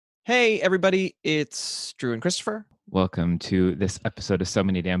Hey, everybody, it's Drew and Christopher. Welcome to this episode of So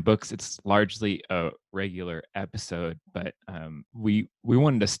Many Damn Books. It's largely a regular episode, but we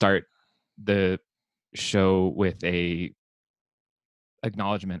wanted to start the show with a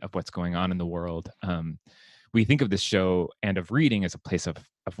acknowledgement of what's going on in the world. We think of this show and of reading as a place of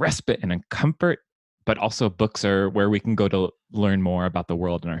respite and of comfort, but also books are where we can go to learn more about the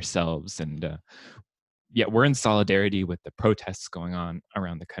world and ourselves. And yet we're in solidarity with the protests going on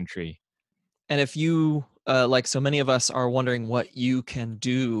around the country. And if you, like so many of us, are wondering what you can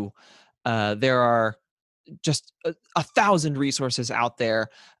do, there are just a thousand resources out there.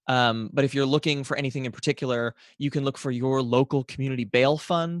 But if you're looking for anything in particular, you can look for your local community bail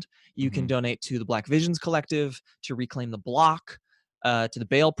fund. You can donate to the Black Visions Collective, to Reclaim the Block, to the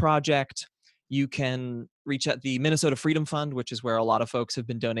Bail Project. You can reach out the Minnesota Freedom Fund, which is where a lot of folks have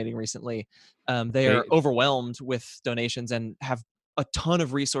been donating recently. They are overwhelmed with donations and have a ton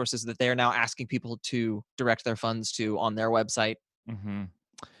of resources that they are now asking people to direct their funds to on their website. Mm-hmm.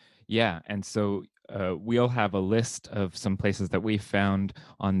 Yeah, and so we'll have a list of some places that we found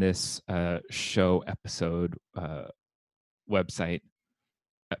on this show episode website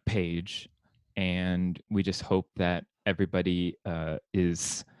page, and we just hope that everybody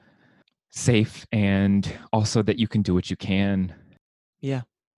is safe and also that you can do what you can. Yeah.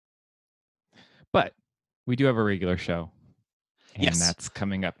 But we do have a regular show. And yes, that's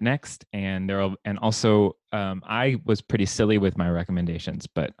coming up next. And also I was pretty silly with my recommendations,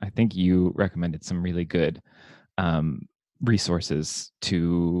 but I think you recommended some really good resources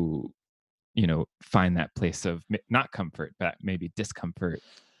to, find that place of not comfort, but maybe discomfort.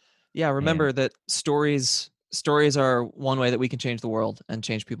 Yeah, remember that stories are one way that we can change the world and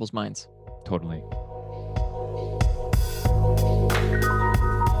change people's minds. Totally.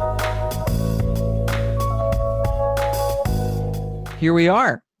 Here we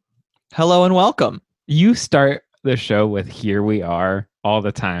are. Hello and welcome. You start the show with "Here we are" all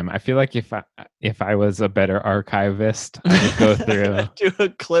the time. I feel like if I was a better archivist, I would go through do a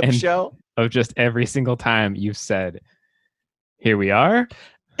clip show of just every single time you've said "Here we are."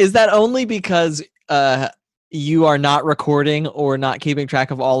 Is that only because you are not recording or not keeping track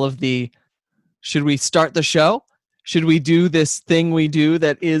of all of the? Should we start the show? Should we do this thing we do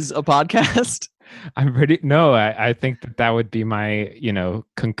that is a podcast? I think that would be my,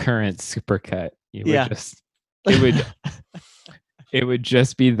 concurrent supercut. It would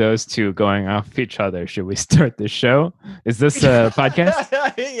just be those two going off each other. Should we start the show? Is this a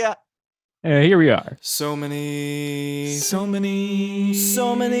podcast? Yeah. Here we are. So many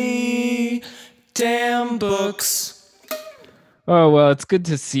damn books. Oh, well, it's good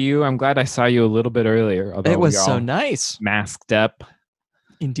to see you. I'm glad I saw you a little bit earlier. It was so nice. Masked up.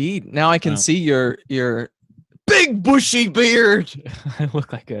 Indeed. Now I can see your big bushy beard. I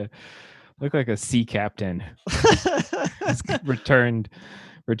look like a sea captain.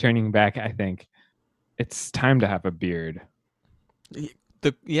 Returning back. I think it's time to have a beard.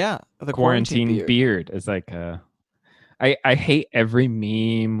 The quarantine beard is like I hate every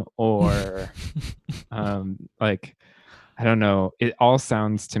meme or like, I don't know. It all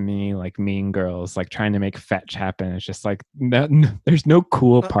sounds to me like Mean Girls, like trying to make fetch happen. It's just like, no, there's no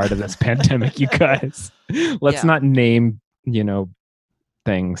cool part of this pandemic, you guys. Let's not name,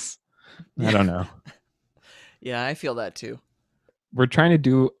 things. I don't know. Yeah, I feel that too. We're trying to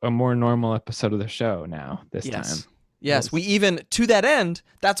do a more normal episode of the show now this time. Yes, we even, to that end,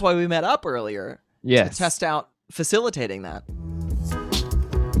 that's why we met up earlier. Yes. To test out facilitating that.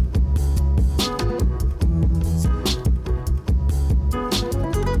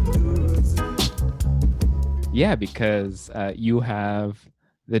 Yeah, because you have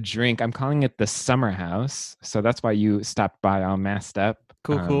the drink. I'm calling it the Summer House. So that's why you stopped by all masked up.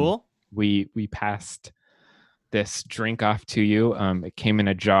 Cool. We passed this drink off to you. It came in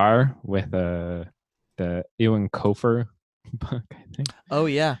a jar with the Ewan Kofer book, I think. Oh,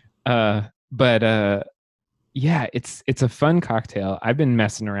 yeah. Yeah, it's a fun cocktail. I've been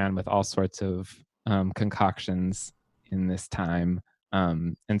messing around with all sorts of concoctions in this time.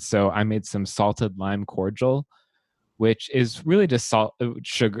 And so I made some salted lime cordial, which is really just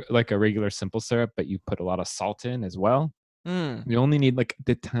sugar, like a regular simple syrup, but you put a lot of salt in as well. You only need like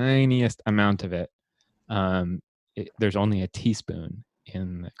the tiniest amount of it. There's only a teaspoon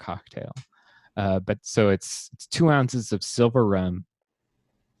in the cocktail. But so it's 2 ounces of silver rum,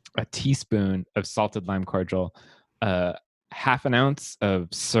 a teaspoon of salted lime cordial, half an ounce of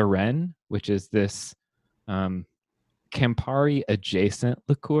Seren, which is this Campari adjacent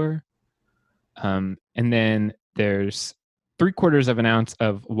liqueur. And then there's 3/4 of an ounce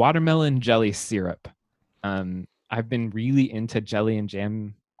of watermelon jelly syrup. I've been really into jelly and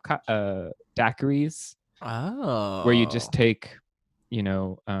jam daiquiris, Oh. where you just take,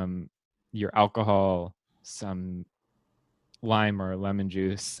 your alcohol, some lime or lemon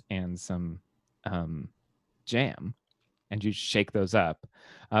juice, and some jam, and you shake those up.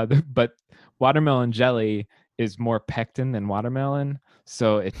 But watermelon jelly is more pectin than watermelon,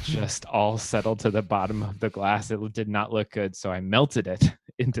 so it just all settled to the bottom of the glass. It did not look good, so I melted it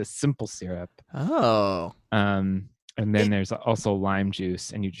into simple syrup. Oh. And then there's also lime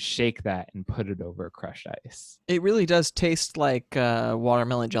juice, and you just shake that and put it over crushed ice. It really does taste like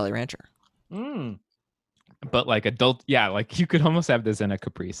watermelon Jolly Rancher. But like adult, yeah, like you could almost have this in a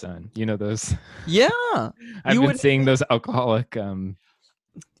Capri Sun. You know those? Yeah. I've been seeing those alcoholic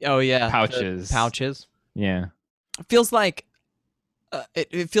Oh yeah. pouches. Pouches. Yeah. It feels like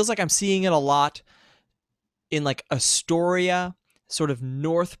it feels like I'm seeing it a lot in like Astoria, sort of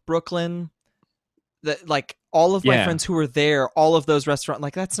North Brooklyn. That like all of my friends who were there, all of those restaurants,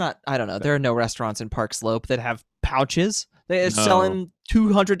 like that's not, I don't know. There are no restaurants in Park Slope that have pouches. They're selling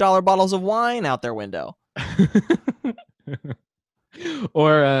 $200 bottles of wine out their window.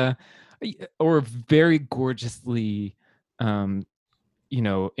 or very gorgeously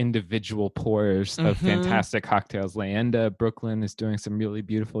individual pours of fantastic cocktails. Leyenda Brooklyn is doing some really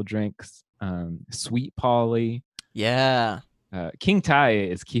beautiful drinks. Sweet Polly, King Thai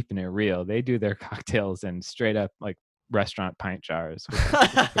is keeping it real. They do their cocktails in straight up like restaurant pint jars.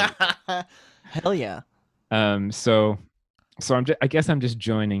 Hell yeah. So I guess I'm just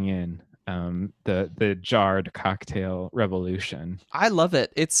joining in the jarred cocktail revolution. I love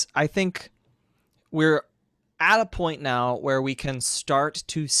it. I think we're at a point now where we can start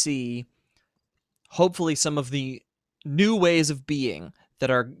to see hopefully some of the new ways of being that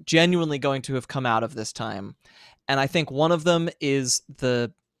are genuinely going to have come out of this time. And I think one of them is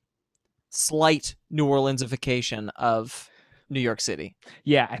the slight New Orleansification of New York City.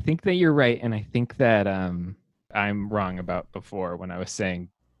 Yeah, I think that you're right. And I think that I'm wrong about before when I was saying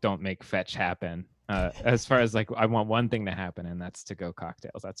don't make fetch happen. As far as like, I want one thing to happen, and that's to go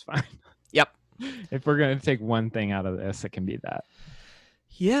cocktails. That's fine. Yep. If we're going to take one thing out of this, it can be that.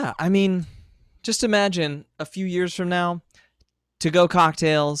 Yeah. I mean, just imagine a few years from now, to go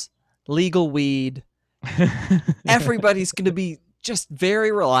cocktails, legal weed. Everybody's going to be just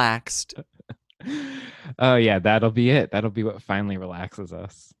very relaxed. Oh yeah, that'll be it. That'll be what finally relaxes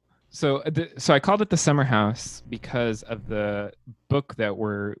us. So I called it the Summer House because of the book that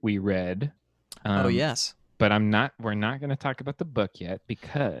we read. Oh yes. But we're not going to talk about the book yet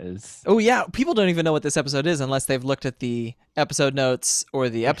because... Oh yeah, people don't even know what this episode is unless they've looked at the episode notes or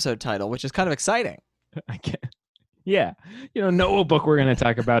the episode title, which is kind of exciting. I can't. Yeah. Know what book we're going to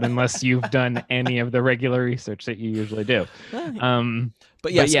talk about unless you've done any of the regular research that you usually do.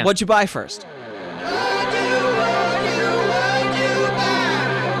 But yes, what'd you buy first?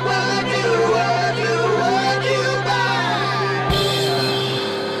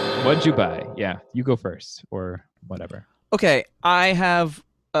 What'd you buy? Yeah, you go first or whatever. Okay, I have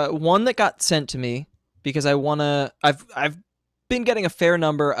one that got sent to me because I've been getting a fair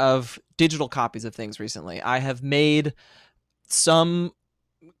number of digital copies of things recently. I have made some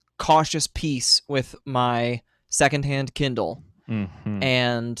cautious peace with my secondhand Kindle.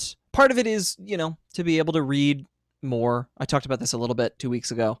 And part of it is, to be able to read more. I talked about this a little bit 2 weeks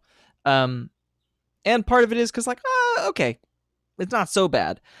ago. And part of it is because okay, it's not so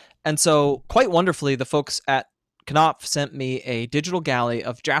bad. And so quite wonderfully, the folks at Knopf sent me a digital galley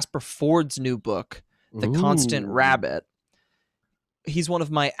of Jasper Ford's new book, The Constant Rabbit. He's one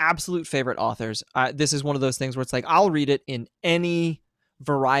of my absolute favorite authors. This is one of those things where it's like, I'll read it in any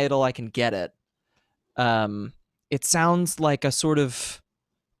varietal I can get it. It sounds like a sort of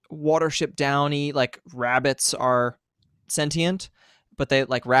Watership Down-y, like rabbits are sentient, but they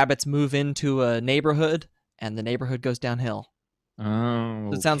like rabbits move into a neighborhood and the neighborhood goes downhill.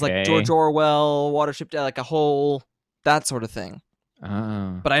 Oh, so it sounds like George Orwell, Watership Down, like a whole, that sort of thing.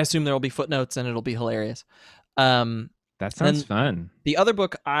 But I assume there will be footnotes and it'll be hilarious. That sounds fun. The other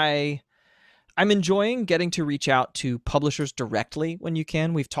book, I'm enjoying getting to reach out to publishers directly when you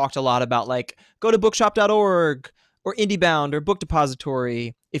can. We've talked a lot about like go to bookshop.org or IndieBound or Book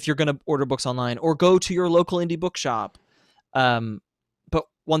Depository if you're going to order books online, or go to your local indie bookshop. But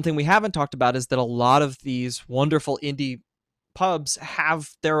one thing we haven't talked about is that a lot of these wonderful indie pubs have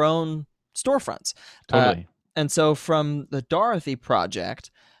their own storefronts. Totally. And so from the Dorothy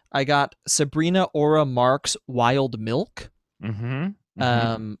Project, I got Sabrina Ora Mark's Wild Milk,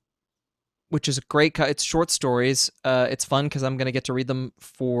 which is a great it's short stories. It's fun because I'm going to get to read them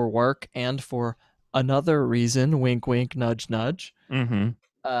for work and for another reason. Wink, wink, nudge, nudge.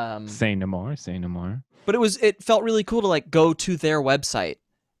 Say no more. Say no more. But it felt really cool to like go to their website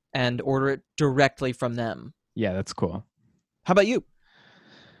and order it directly from them. Yeah, that's cool. How about you?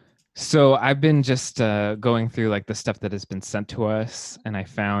 So I've been just going through like the stuff that has been sent to us, and I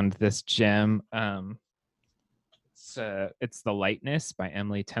found this gem. It's The Lightness by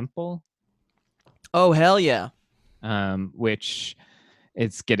Emily Temple, Oh, hell yeah. which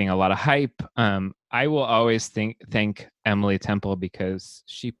it's getting a lot of hype. I will always thank Emily Temple because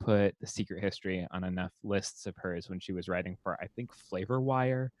she put The Secret History on enough lists of hers when she was writing for, I think, Flavor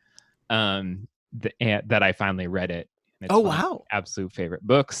Wire, that I finally read it. And it's Oh, one of wow. my absolute favorite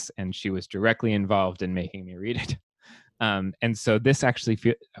books, and she was directly involved in making me read it. And so this actually,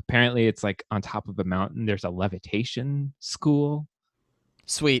 apparently it's like on top of a mountain. There's a levitation school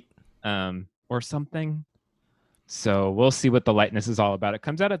Sweet. or something. So we'll see what The Lightness is all about. It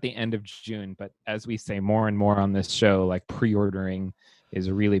comes out at the end of June, but as we say more and more on this show, like pre-ordering is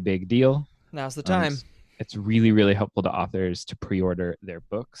a really big deal. Now's the time. It's really, really helpful to authors to pre-order their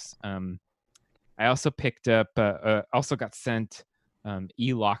books. I also picked up, also got sent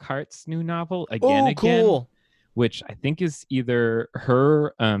E. Lockhart's new novel, Again, cool. which I think is either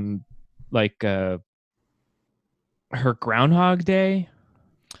her, her Groundhog Day.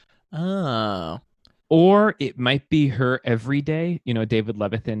 Oh. Or it might be her Every Day. You know, David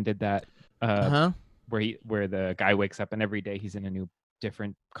Levithan did that, where the guy wakes up and every day he's in a new,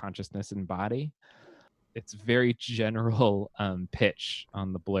 different consciousness and body. It's very general pitch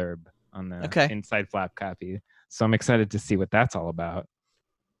on the blurb on the inside flap copy. So I'm excited to see what that's all about.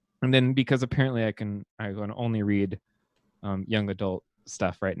 And then because apparently I can only read young adult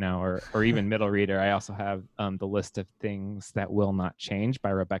stuff right now, or even middle reader, I also have The List of Things That Will Not Change by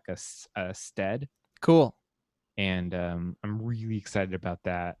Rebecca Stead. Cool. And I'm really excited about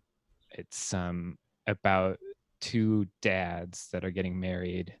that. It's about two dads that are getting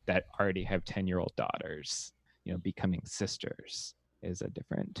married that already have 10-year-old daughters. You know, becoming sisters is a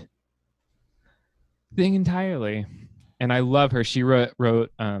different thing entirely. And I love her. She wrote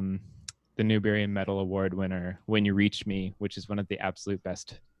the Newbery Medal Award winner, When You Reach Me, which is one of the absolute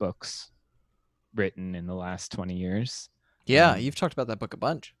best books written in the last 20 years. Yeah, you've talked about that book a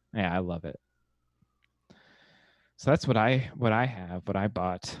bunch. Yeah, I love it. So that's what I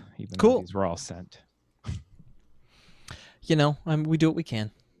bought, even though these were all sent. You know, we do what we can.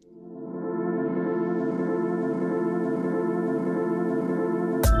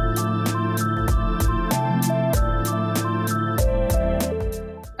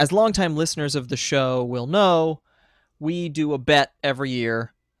 As longtime listeners of the show will know, we do a bet every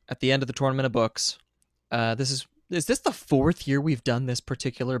year at the end of the Tournament of Books. Is this the fourth year we've done this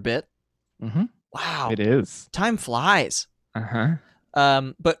particular bit? Mm-hmm. Wow. It is. Time flies.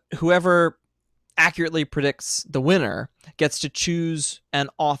 Uh-huh. But whoever accurately predicts the winner gets to choose an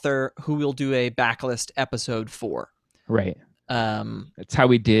author who we'll do a backlist episode for. Right. That's how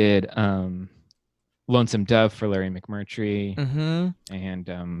we did Lonesome Dove for Larry McMurtry, and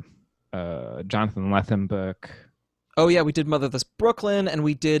Jonathan Lethem book. Oh yeah, we did Motherless Brooklyn, and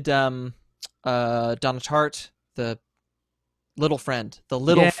we did Donna Tartt, the little friend.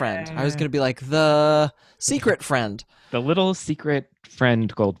 Friend. I was going to be like the secret friend. The little secret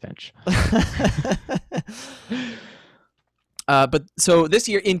friend Goldfinch. But so this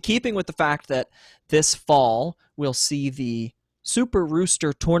year, in keeping with the fact that this fall we'll see the Super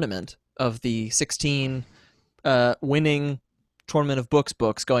Rooster tournament of the 16 winning Tournament of Books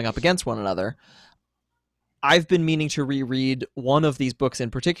books going up against one another, I've been meaning to reread one of these books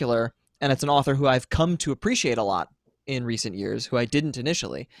in particular, and it's an author who I've come to appreciate a lot in recent years, who I didn't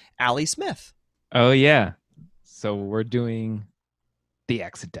initially, Ali Smith. Oh, yeah. So we're doing The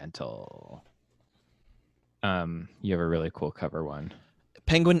Accidental. You have a really cool cover one.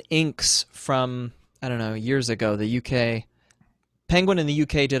 Penguin Inks from, I don't know, years ago, the UK. Penguin in the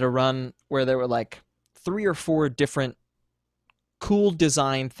UK did a run where there were like 3 or 4 different cool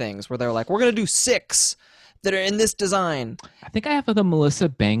design things where they're like, we're going to do 6 that are in this design. I think I have the Melissa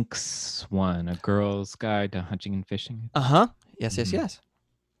Banks one, A Girl's Guide to Hunting and Fishing. Uh-huh. Yes.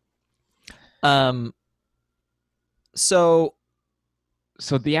 So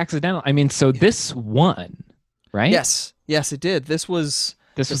The Accidental, I mean, so this won, right? Yes, it did. This was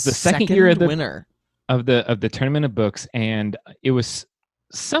the second year of the winner of the Tournament of Books, and it was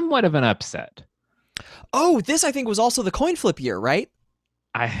somewhat of an upset. Oh, this I think was also the coin flip year, right?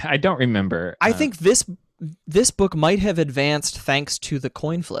 I don't remember. I think this book might have advanced thanks to the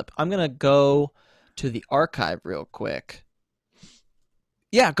coin flip. I'm going to go to the archive real quick.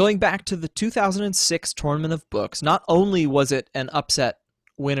 Yeah, going back to the 2006 Tournament of Books, not only was it an upset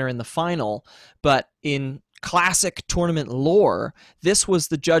winner in the final, but in classic tournament lore, this was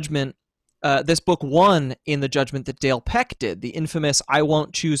the judgment this book won in the judgment that Dale Peck did, the infamous "I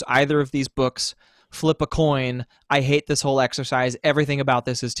won't choose either of these books, flip a coin, I hate this whole exercise, everything about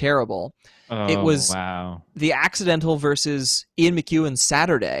this is terrible." It Oh, was wow. The Accidental versus Ian McEwan's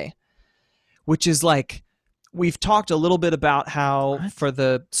Saturday, which is like, we've talked a little bit about how What? for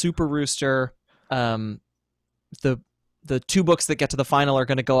the Super Rooster, the two books that get to the final are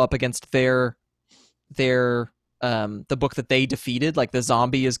going to go up against their the book that they defeated. Like the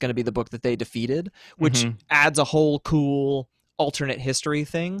Zombie is going to be the book that they defeated, which Mhm. adds a whole cool alternate history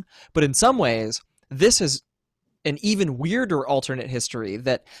thing. But in some ways, this is an even weirder alternate history,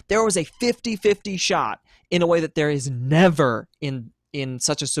 that there was a 50-50 shot in a way that there is never in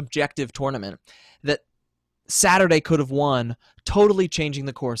such a subjective tournament, that Saturday could have won, totally changing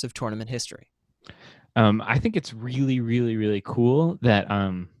the course of tournament history. I think it's really, really, really cool that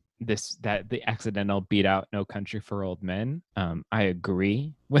that the Accidental beat out No Country for Old Men. I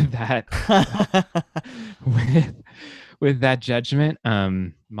agree with that. with that judgment.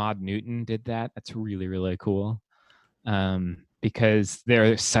 Maude Newton did that. That's really, really cool. Because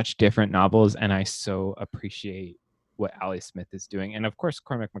they're such different novels, and I so appreciate what Ali Smith is doing. And of course,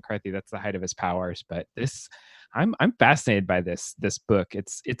 Cormac McCarthy, that's the height of his powers. But I'm fascinated by this book.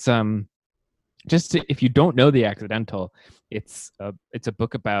 It's if you don't know The Accidental, it's a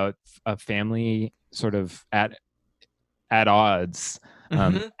book about a family sort of at odds,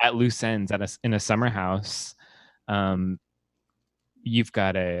 at loose ends, in a summer house. You've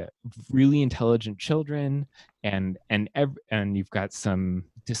got a really intelligent children, and you've got some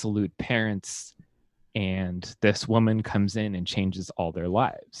dissolute parents, and this woman comes in and changes all their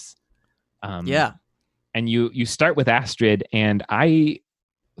lives. Yeah. And you start with Astrid, and I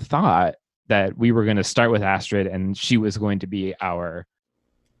thought that we were going to start with Astrid and she was going to be our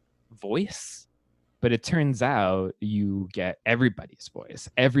voice, but it turns out you get everybody's voice.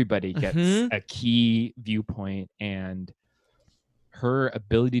 Everybody gets a key viewpoint, and her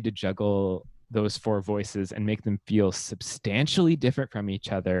ability to juggle those four voices and make them feel substantially different from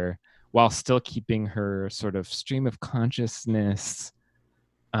each other while still keeping her sort of stream of consciousness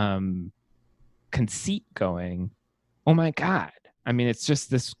conceit going. Oh my God. I mean, it's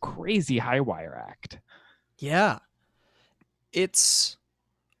just this crazy high wire act. Yeah. It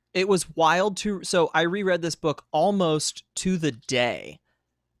was wild to... So I reread this book almost to the day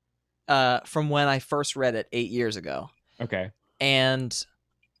from when I first read it 8 years ago. Okay. And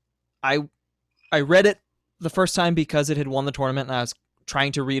I read it the first time because it had won the tournament, and I was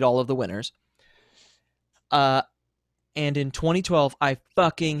trying to read all of the winners. And in 2012, I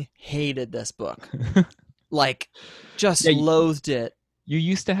fucking hated this book. Like, just loathed it. You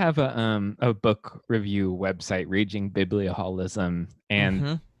used to have a book review website, Raging Biblioholism,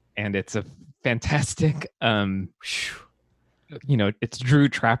 and it's a fantastic it's Drew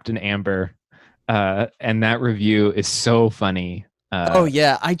trapped in amber, and that review is so funny. Oh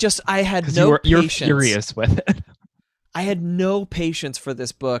yeah, I had no patience. You're furious with it. I had no patience for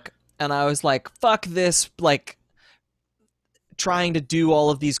this book, and I was like, fuck this, like, trying to do all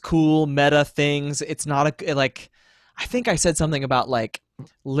of these cool meta things. It's not like, I think I said something about like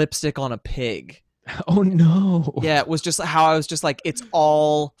lipstick on a pig. Oh no. Yeah, it was just how I was just like, it's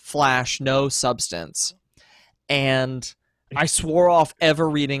all flash, no substance. And I swore off ever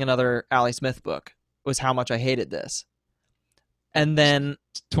reading another Ali Smith book, was how much I hated this. And then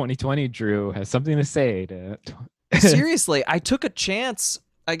 2020 Drew has something to say to seriously, I took a chance,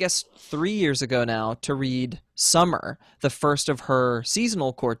 I guess 3 years ago now, to read Summer, the first of her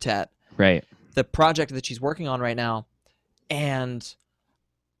seasonal quartet. Right. The project that she's working on right now. And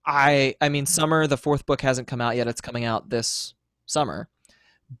I mean, Summer, the fourth book hasn't come out yet. It's coming out this summer.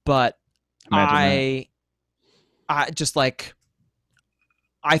 But I just like,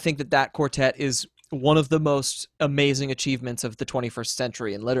 I think that quartet is one of the most amazing achievements of the 21st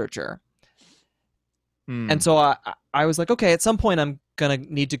century in literature. And so I was like, okay, at some point I'm going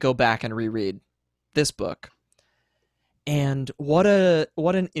to need to go back and reread this book. And what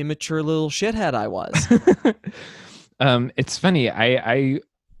an immature little shithead I was. It's funny. I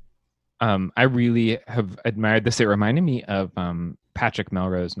really have admired this. It reminded me of Patrick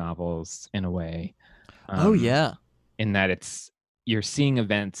Melrose novels in a way. Oh yeah. In that you're seeing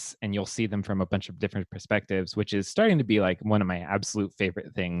events and you'll see them from a bunch of different perspectives, which is starting to be like one of my absolute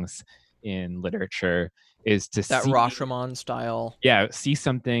favorite things in literature, is to that see Rashomon style. Yeah, see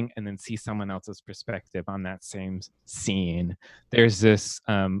something and then see someone else's perspective on that same scene. There's this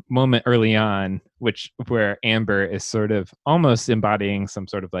moment early on where Amber is sort of almost embodying some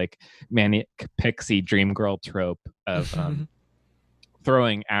sort of like manic pixie dream girl trope of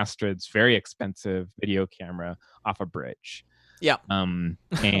throwing Astrid's very expensive video camera off a bridge. Yeah.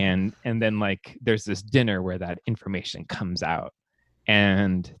 And then like there's this dinner where that information comes out,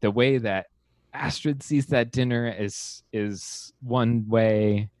 and the way that Astrid sees that dinner is one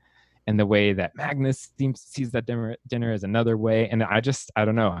way, and the way that Magnus sees that dinner is another way. And I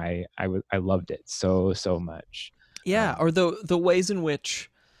don't know, I loved it so much. Yeah, or the ways in which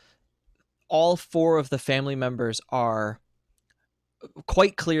all four of the family members are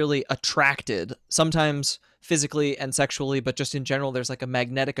quite clearly attracted, sometimes physically and sexually, but just in general, there's like a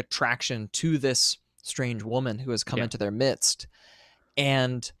magnetic attraction to this strange woman who has come into their midst.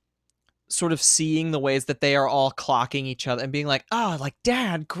 And sort of seeing the ways that they are all clocking each other and being like, oh, like,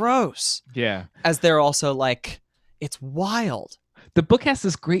 Dad, gross. Yeah. As they're also like, it's wild. The book has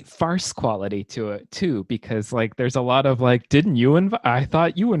this great farce quality to it too, because like there's a lot of like, didn't you invite? I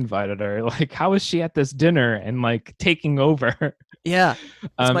thought you invited her. Like, how is she at this dinner and like taking over? Yeah,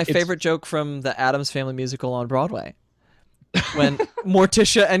 it's my favorite joke from the Addams Family musical on Broadway. When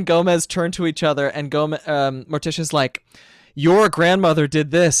Morticia and Gomez turn to each other, and Morticia's like, "Your grandmother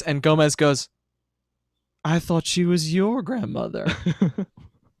did this," and Gomez goes, "I thought she was your grandmother."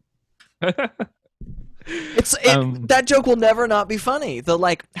 That joke will never not be funny. The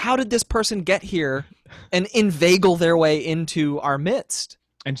like, how did this person get here and inveigle their way into our midst?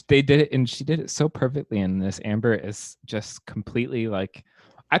 And they did it, and she did it so perfectly in this. Amber is just completely like,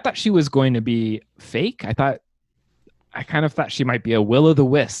 I thought she was going to be fake. I kind of thought she might be a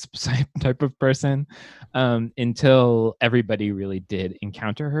will-o'-the-wisp type of person, until everybody really did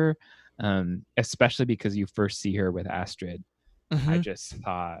encounter her, especially because you first see her with Astrid. Mm-hmm. I just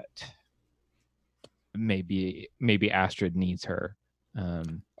thought maybe Astrid needs her.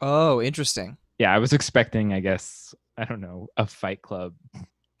 Oh, interesting. Yeah, I was expecting, I guess, I don't know, a Fight Club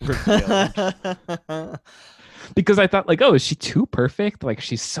because I thought like, oh, is she too perfect? Like,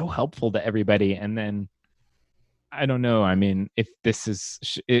 she's so helpful to everybody. And then I don't know. I mean, if this is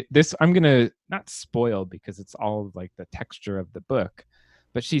this, I'm going to not spoil because it's all like the texture of the book,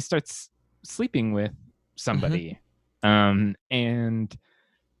 but she starts sleeping with somebody. Mm-hmm. And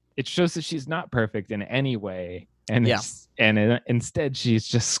it shows that she's not perfect in any way. And instead she's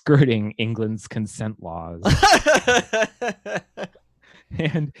just skirting England's consent laws.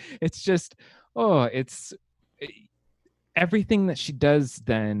 And it's just, it's everything that she does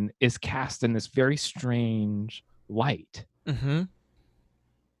then is cast in this very strange light. Mm-hmm.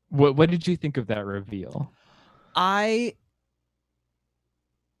 What did you think of that reveal?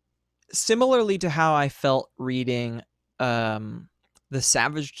 Similarly to how I felt reading The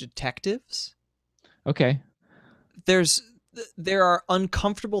Savage Detectives. Okay. There are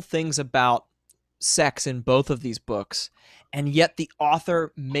uncomfortable things about sex in both of these books, and yet the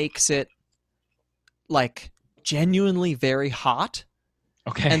author makes it like genuinely very hot.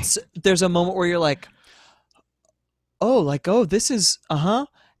 Okay. And so there's a moment where you're like, this is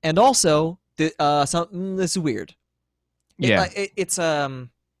and also this is weird. Yeah. It's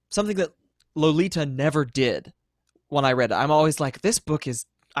something that Lolita never did. When I read it, I'm always like, this book is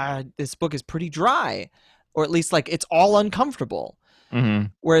pretty dry, or at least like it's all uncomfortable. Mm-hmm.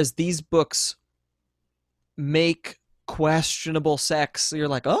 Whereas these books make questionable sex, you're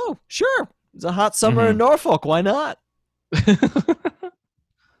like, oh, sure, it's a hot summer in Norfolk, why not?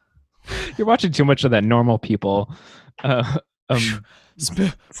 You're watching too much of that Normal People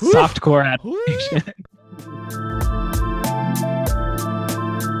softcore adaptation.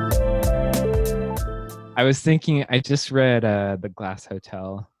 I was thinking, I just read The Glass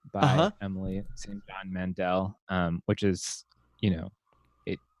Hotel by Emily St. John Mandel, which is,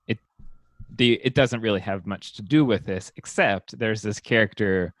 it doesn't really have much to do with this, except there's this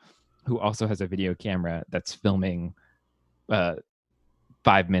character who also has a video camera that's filming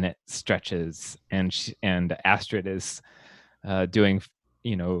 5-minute stretches, and Astrid is doing,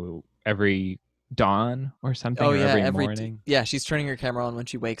 every dawn or something. Oh yeah, every morning. She's turning her camera on when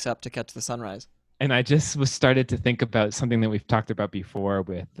she wakes up to catch the sunrise. And I just started to think about something that we've talked about before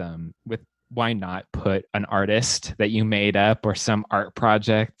with why not put an artist that you made up or some art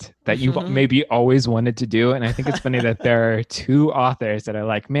project that you maybe always wanted to do. And I think it's funny that there are two authors that are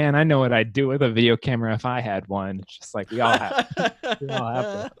like, man, I know what I'd do with a video camera if I had one. It's just like, we all have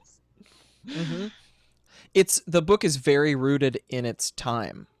those. Mm-hmm. The book is very rooted in its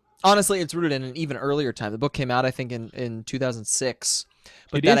time. Honestly, it's rooted in an even earlier time. The book came out, I think, in 2006.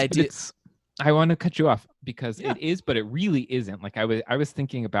 But I want to cut you off because it is, but it really isn't. Like I was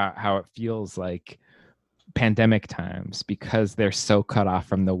thinking about how it feels like pandemic times because they're so cut off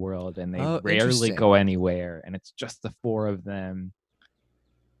from the world and they rarely go anywhere, and it's just the four of them.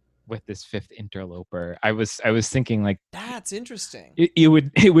 with this fifth interloper. I was thinking like That's interesting. it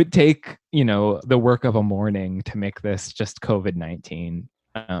would take, you know, the work of a morning to make this just COVID-19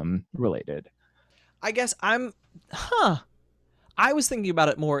 related. I guess I was thinking about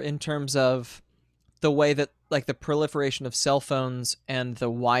it more in terms of the way that like the proliferation of cell phones and the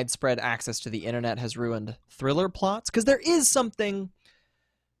widespread access to the internet has ruined thriller plots, because there is something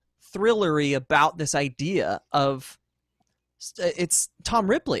thrillery about this idea of it's Tom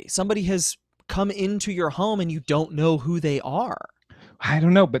Ripley. Somebody has come into your home and you don't know who they are. I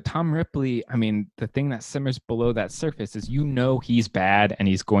don't know, but Tom Ripley, I mean, the thing that simmers below that surface is, you know, he's bad and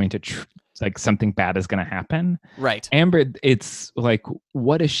he's going to like something bad is going to happen. Right. Amber, it's like,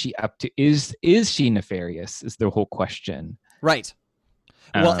 what is she up to? Is she nefarious? Is the whole question. Right.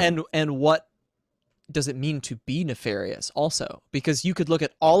 Well, and what does it mean to be nefarious also? Because you could look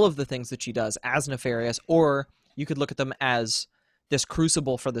at all of the things that she does as nefarious, or you could look at them as this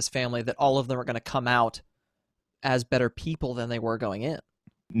crucible for this family that all of them are going to come out as better people than they were going in.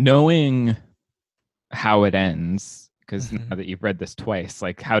 Knowing how it ends, because now that you've read this twice,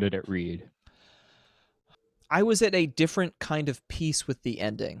 like, how did it read? I was at a different kind of peace with the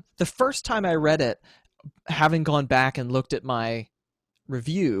ending. The first time I read it, having gone back and looked at my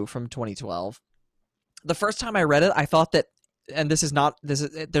review from 2012, the first time I read it, I thought that, and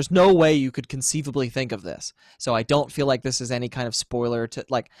there's no way you could conceivably think of this, so I don't feel like this is any kind of spoiler to,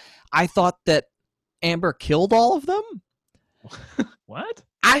 like, I thought that Amber killed all of them. What?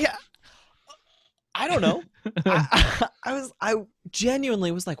 I don't know. I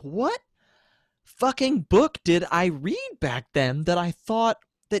genuinely was like, what fucking book did I read back then that I thought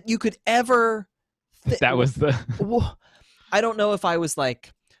that you could ever that was the I don't know if I was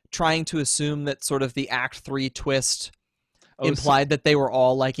like trying to assume that sort of the Act 3 twist implied that they were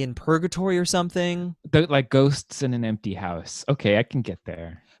all like in purgatory or something. Like ghosts in an empty house. Okay, I can get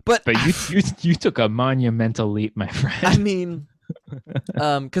there. But you took a monumental leap, my friend. I mean,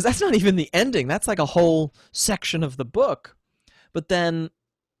 because that's not even the ending. That's like a whole section of the book. But then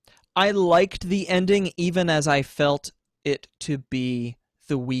I liked the ending even as I felt it to be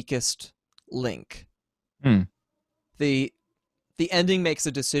the weakest link. The ending makes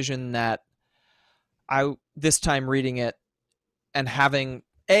a decision that I, this time reading it and having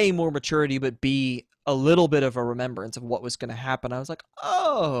A, more maturity, but B, a little bit of a remembrance of what was going to happen, I was like,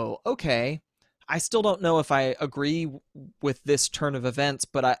 oh, okay. I still don't know if I agree with this turn of events,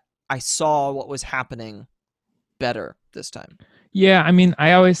 but I saw what was happening better this time. Yeah, I mean, I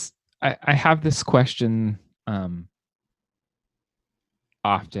have this question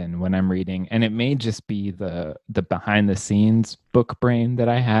often when I'm reading, and it may just be the behind the scenes book brain that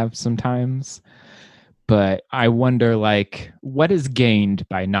I have sometimes, but I wonder, like, what is gained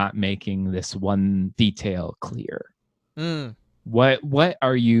by not making this one detail clear? What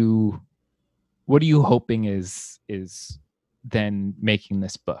are you hoping is then making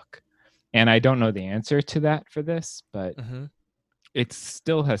this book? And I don't know the answer to that for this, but it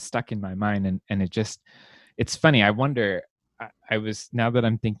still has stuck in my mind, and it's funny. I wonder, I was, now that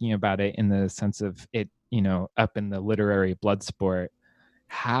I'm thinking about it in the sense of it, you know, up in the literary blood sport,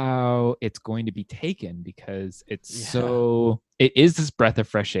 how it's going to be taken, because it's it is this breath of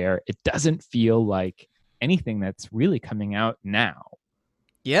fresh air. It doesn't feel like anything that's really coming out now.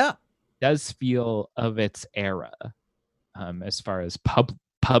 Yeah. It does feel of its era, as far as pub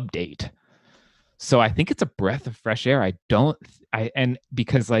date. So I think it's a breath of fresh air. And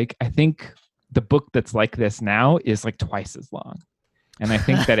because, like, I think the book that's like this now is like twice as long, and I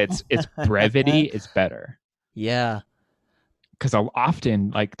think that its brevity is better. Yeah. Because often,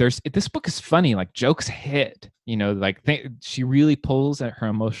 like, this book is funny, like, jokes hit, you know, like she really pulls at her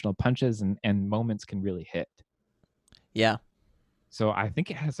emotional punches, and moments can really hit. Yeah. So I think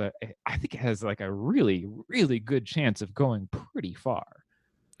it has like a really, really good chance of going pretty far.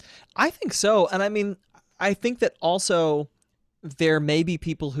 I think so. And I mean, I think that also there may be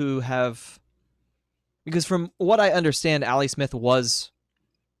people who have, because from what I understand, Ali Smith was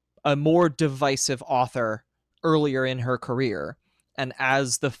a more divisive author earlier in her career. And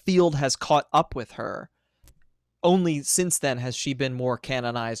as the field has caught up with her, only since then has she been more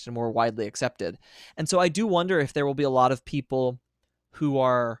canonized and more widely accepted. And so I do wonder if there will be a lot of people who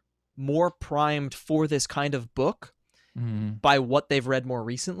are more primed for this kind of book by what they've read more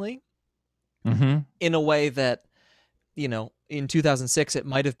recently, in a way that, you know, in 2006, it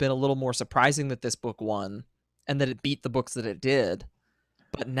might have been a little more surprising that this book won and that it beat the books that it did.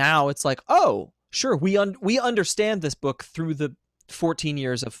 But now it's like, oh, sure, we understand this book through the 14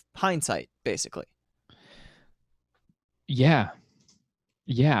 years of hindsight, basically. Yeah.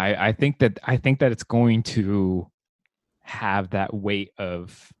 I think that it's going to have that weight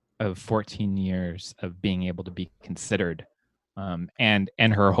of of 14 years of being able to be considered, and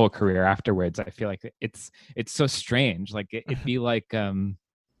her whole career afterwards. I feel like it's so strange. Like it'd be like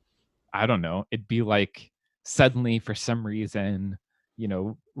I don't know. It'd be like suddenly for some reason,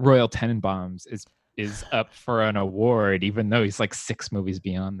 Royal Tenenbaums is up for an award, even though he's like 6 movies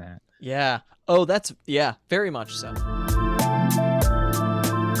beyond that. Yeah. Oh, that's very much so.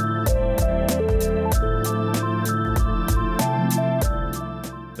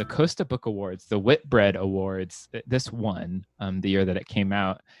 The Costa Book Awards, the Whitbread Awards, this won the year that it came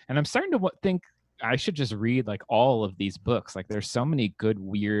out. And I'm starting to think I should just read like all of these books. Like there's so many good,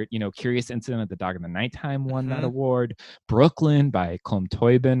 weird, Curious Incident of the Dog in the Nighttime won that award. Brooklyn by Colm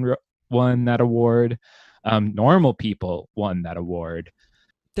Toibin won that award. Normal People won that award.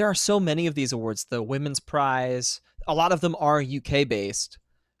 There are so many of these awards. The Women's Prize, a lot of them are UK based,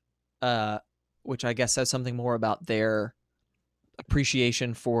 which I guess says something more about their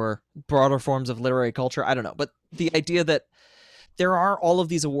appreciation for broader forms of literary culture. I don't know. But the idea that there are all of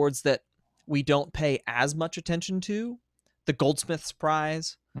these awards that we don't pay as much attention to, the Goldsmiths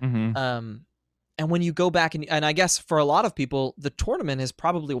Prize. Mm-hmm. And when you go back and I guess for a lot of people, the tournament is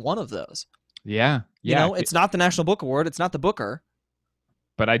probably one of those. Yeah. It's not the National Book Award. It's not the Booker.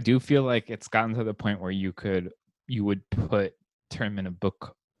 But I do feel like it's gotten to the point where you would put Tournament of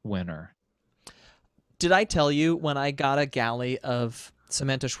Book winner. Did I tell you when I got a galley of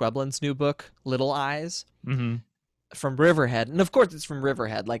Samantha Schweblin's new book, Little Eyes, from Riverhead? And of course it's from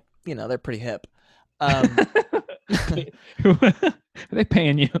Riverhead. Like, they're pretty hip. Are they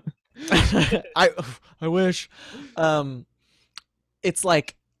paying you? I wish. It's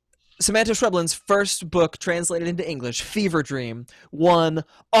like Samantha Schweblin's first book translated into English, Fever Dream, won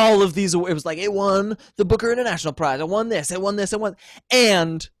all of these. It was like it won the Booker International Prize. It won this. It won this. It won.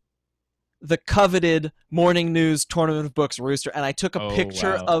 And the coveted Morning News Tournament of Books Rooster. And I took a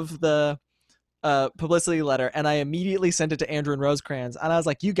picture of the publicity letter and I immediately sent it to Andrew and Rosecrans. And I was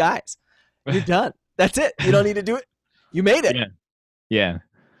like, you guys, you're done. That's it. You don't need to do it. You made it. Yeah.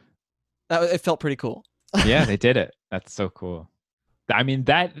 It felt pretty cool. Yeah, they did it. That's so cool. I mean,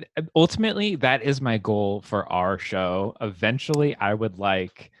 that ultimately, that is my goal for our show. Eventually, I would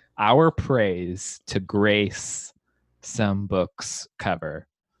like our praise to grace some books cover.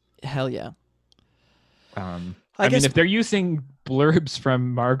 Hell yeah. I mean, if they're using blurbs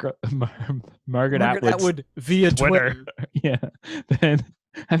from Margaret Atwood via Twitter, then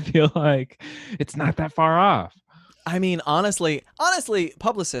I feel like it's not that far off. I mean, honestly,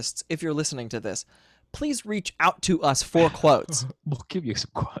 publicists, if you're listening to this, please reach out to us for quotes. We'll give you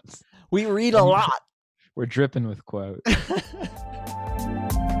some quotes. We read a lot. We're dripping with quotes. I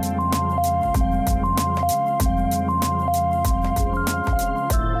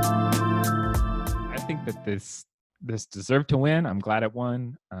think that this deserved to win. I'm glad it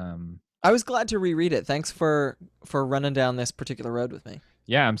won. I was glad to reread it. Thanks for running down this particular road with me.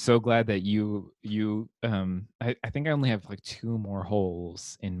 Yeah, I'm so glad that you I think I only have like 2 more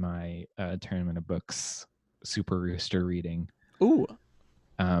holes in my Tournament of Books Super Rooster reading. Ooh.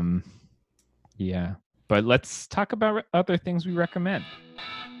 Yeah. But let's talk about other things we recommend.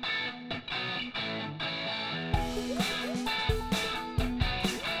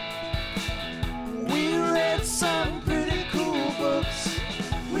 We read some pretty cool books.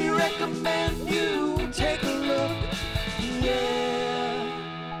 We recommend you take a look. Yeah.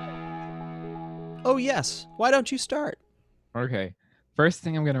 Oh, yes. Why don't you start? Okay. First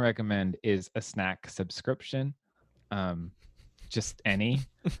thing I'm going to recommend is a snack subscription. Just any.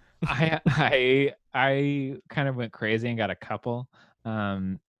 I kind of went crazy and got a couple.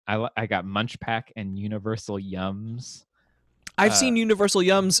 I got Munch Pack and Universal Yums. I've seen Universal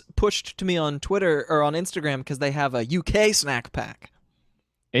Yums pushed to me on Twitter or on Instagram because they have a UK snack pack.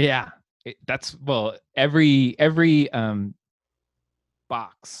 Yeah, every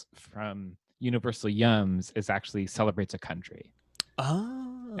box from Universal Yums is actually celebrates a country.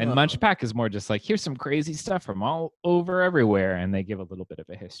 Oh. And Munch Pack is more just like, here's some crazy stuff from all over everywhere, and they give a little bit of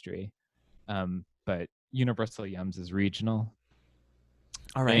a history. But Universal Yums is regional.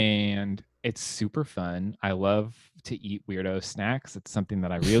 All right. And it's super fun. I love to eat weirdo snacks. It's something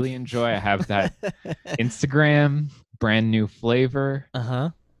that I really enjoy. I have that Instagram brand new flavor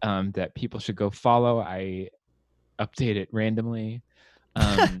that people should go follow. I update it randomly.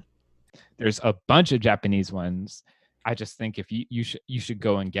 There's a bunch of Japanese ones. I just think if you should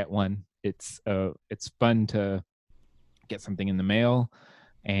go and get one. It's fun to get something in the mail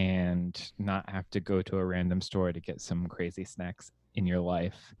and not have to go to a random store to get some crazy snacks in your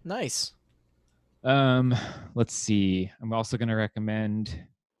life. Nice. Let's see. I'm also going to recommend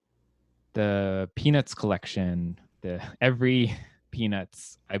the Peanuts collection. Every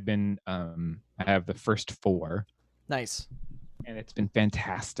Peanuts. I have the first 4, Nice. and it's been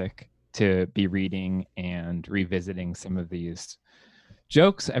fantastic to be reading and revisiting some of these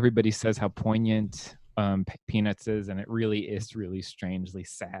jokes. Everybody says how poignant Peanuts is, and it really is really strangely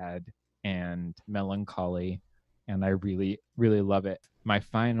sad and melancholy, and I really, really love it. My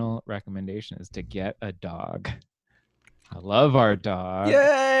final recommendation is to get a dog. I love our dog.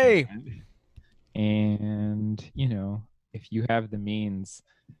 Yay! And if you have the means,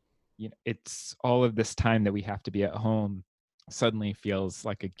 it's all of this time that we have to be at home suddenly feels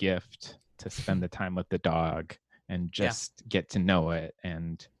like a gift to spend the time with the dog and just get to know it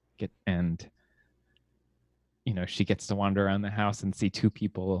and she gets to wander around the house and see 2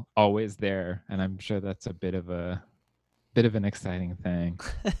 people always there, and I'm sure that's a bit of an exciting thing.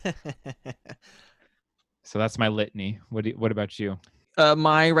 So that's my litany. What about you?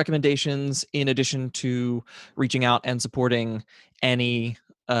 My recommendations, in addition to reaching out and supporting any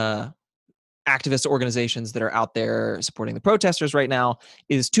activist organizations that are out there supporting the protesters right now,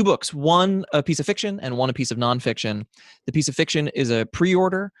 is 2 books. One, a piece of fiction, and one, a piece of nonfiction. The piece of fiction is a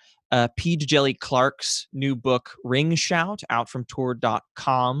pre-order. P. Djeli Clark's new book, Ring Shout, out from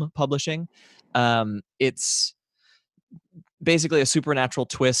Tor.com Publishing. It's basically a supernatural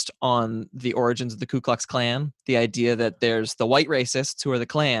twist on the origins of the Ku Klux Klan. The idea that there's the white racists who are the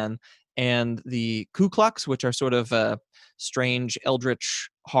Klan, and the Ku Klux, which are sort of a strange eldritch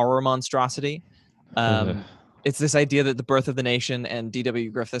horror monstrosity. It's this idea that the birth of the nation and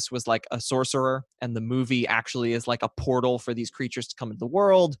D.W. Griffiths was like a sorcerer, and the movie actually is like a portal for these creatures to come into the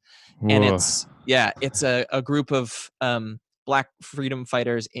world. And it's a group of Black freedom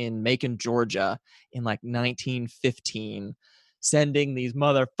fighters in Macon, Georgia in like 1915, sending these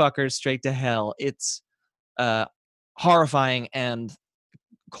motherfuckers straight to hell. It's horrifying and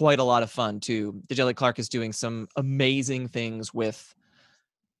quite a lot of fun too. Djeli Clark is doing some amazing things with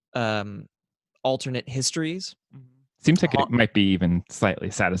alternate histories. Seems like it might be even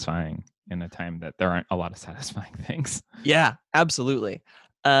slightly satisfying in a time that there aren't a lot of satisfying things. Yeah, absolutely.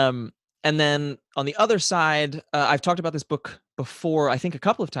 And then on the other side, I've talked about this book before, I think a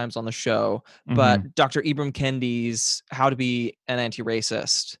couple of times on the show, but Dr. Ibram Kendi's How to Be an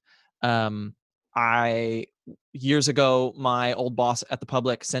Anti-Racist. Years ago, my old boss at the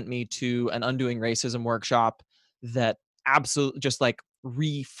Public sent me to an Undoing Racism workshop that absolutely just like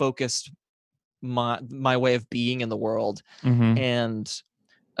refocused my way of being in the world. And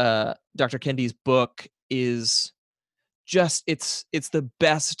Dr. Kendi's book is just it's the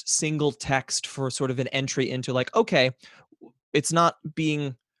best single text for sort of an entry into like, okay, it's not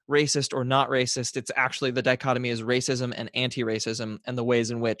being racist or not racist. It's actually the dichotomy is racism and anti-racism, and the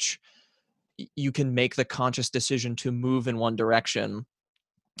ways in which you can make the conscious decision to move in one direction.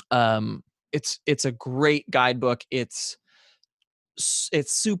 It's a great guidebook. It's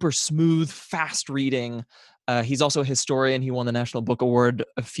super smooth, fast reading. He's also a historian. He won the National Book Award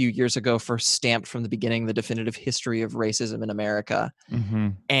a few years ago for Stamped from the Beginning, The Definitive History of Racism in America.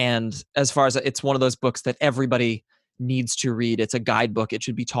 And as far as it's one of those books that everybody needs to read. It's a guidebook. It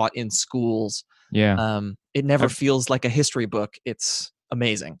should be taught in schools. It never feels like a history book. It's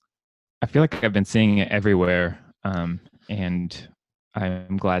amazing. I feel like I've been seeing it everywhere. And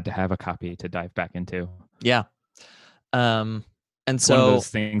I'm glad to have a copy to dive back into. Yeah. And it's so one of those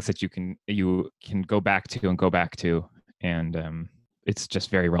things that you can go back to, and it's just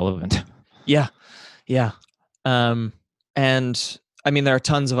very relevant. Yeah. And I mean, there are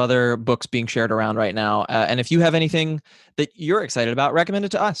tons of other books being shared around right now. And if you have anything that you're excited about, recommend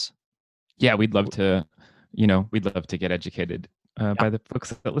it to us. Yeah, we'd love to get educated by the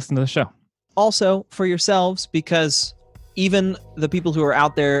folks that listen to the show. Also for yourselves, because even the people who are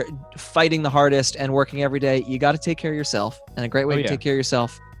out there fighting the hardest and working every day, you got to take care of yourself. And a great way to take care of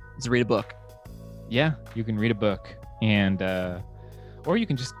yourself is to read a book. Yeah, you can read a book, and or you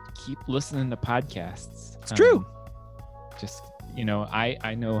can just keep listening to podcasts. It's true.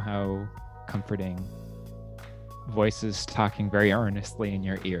 I know how comforting voices talking very earnestly in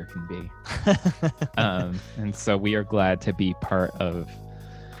your ear can be. And so we are glad to be part of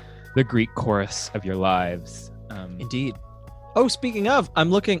the Greek chorus of your lives. Indeed. Oh, speaking of, I'm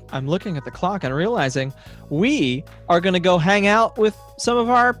looking at the clock and realizing we are going to go hang out with some of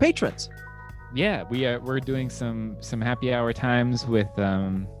our patrons. Yeah, we're doing some happy hour times with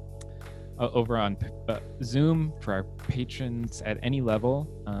over on Zoom for our patrons at any level,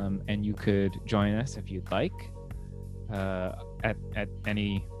 and you could join us if you'd like at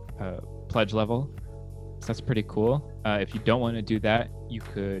any pledge level. So that's pretty cool. If you don't want to do that, you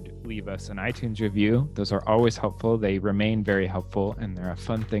could leave us an iTunes review. Those are always helpful. They remain very helpful, and they're a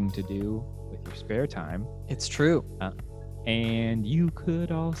fun thing to do with your spare time. It's true. And you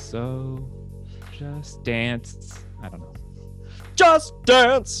could also just dance. I don't know. Just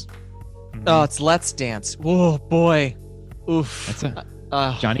Dance. Mhm. Oh, it's Let's Dance. Oh boy. Oof. That's a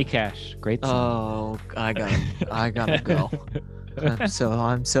Uh, Johnny Cash. Great song. oh, I gotta go.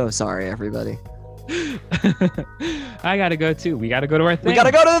 I'm so sorry, everybody. I gotta go too. We gotta go to our thing. We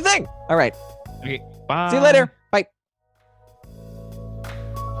gotta go to the thing. All right. Okay, bye. See you later.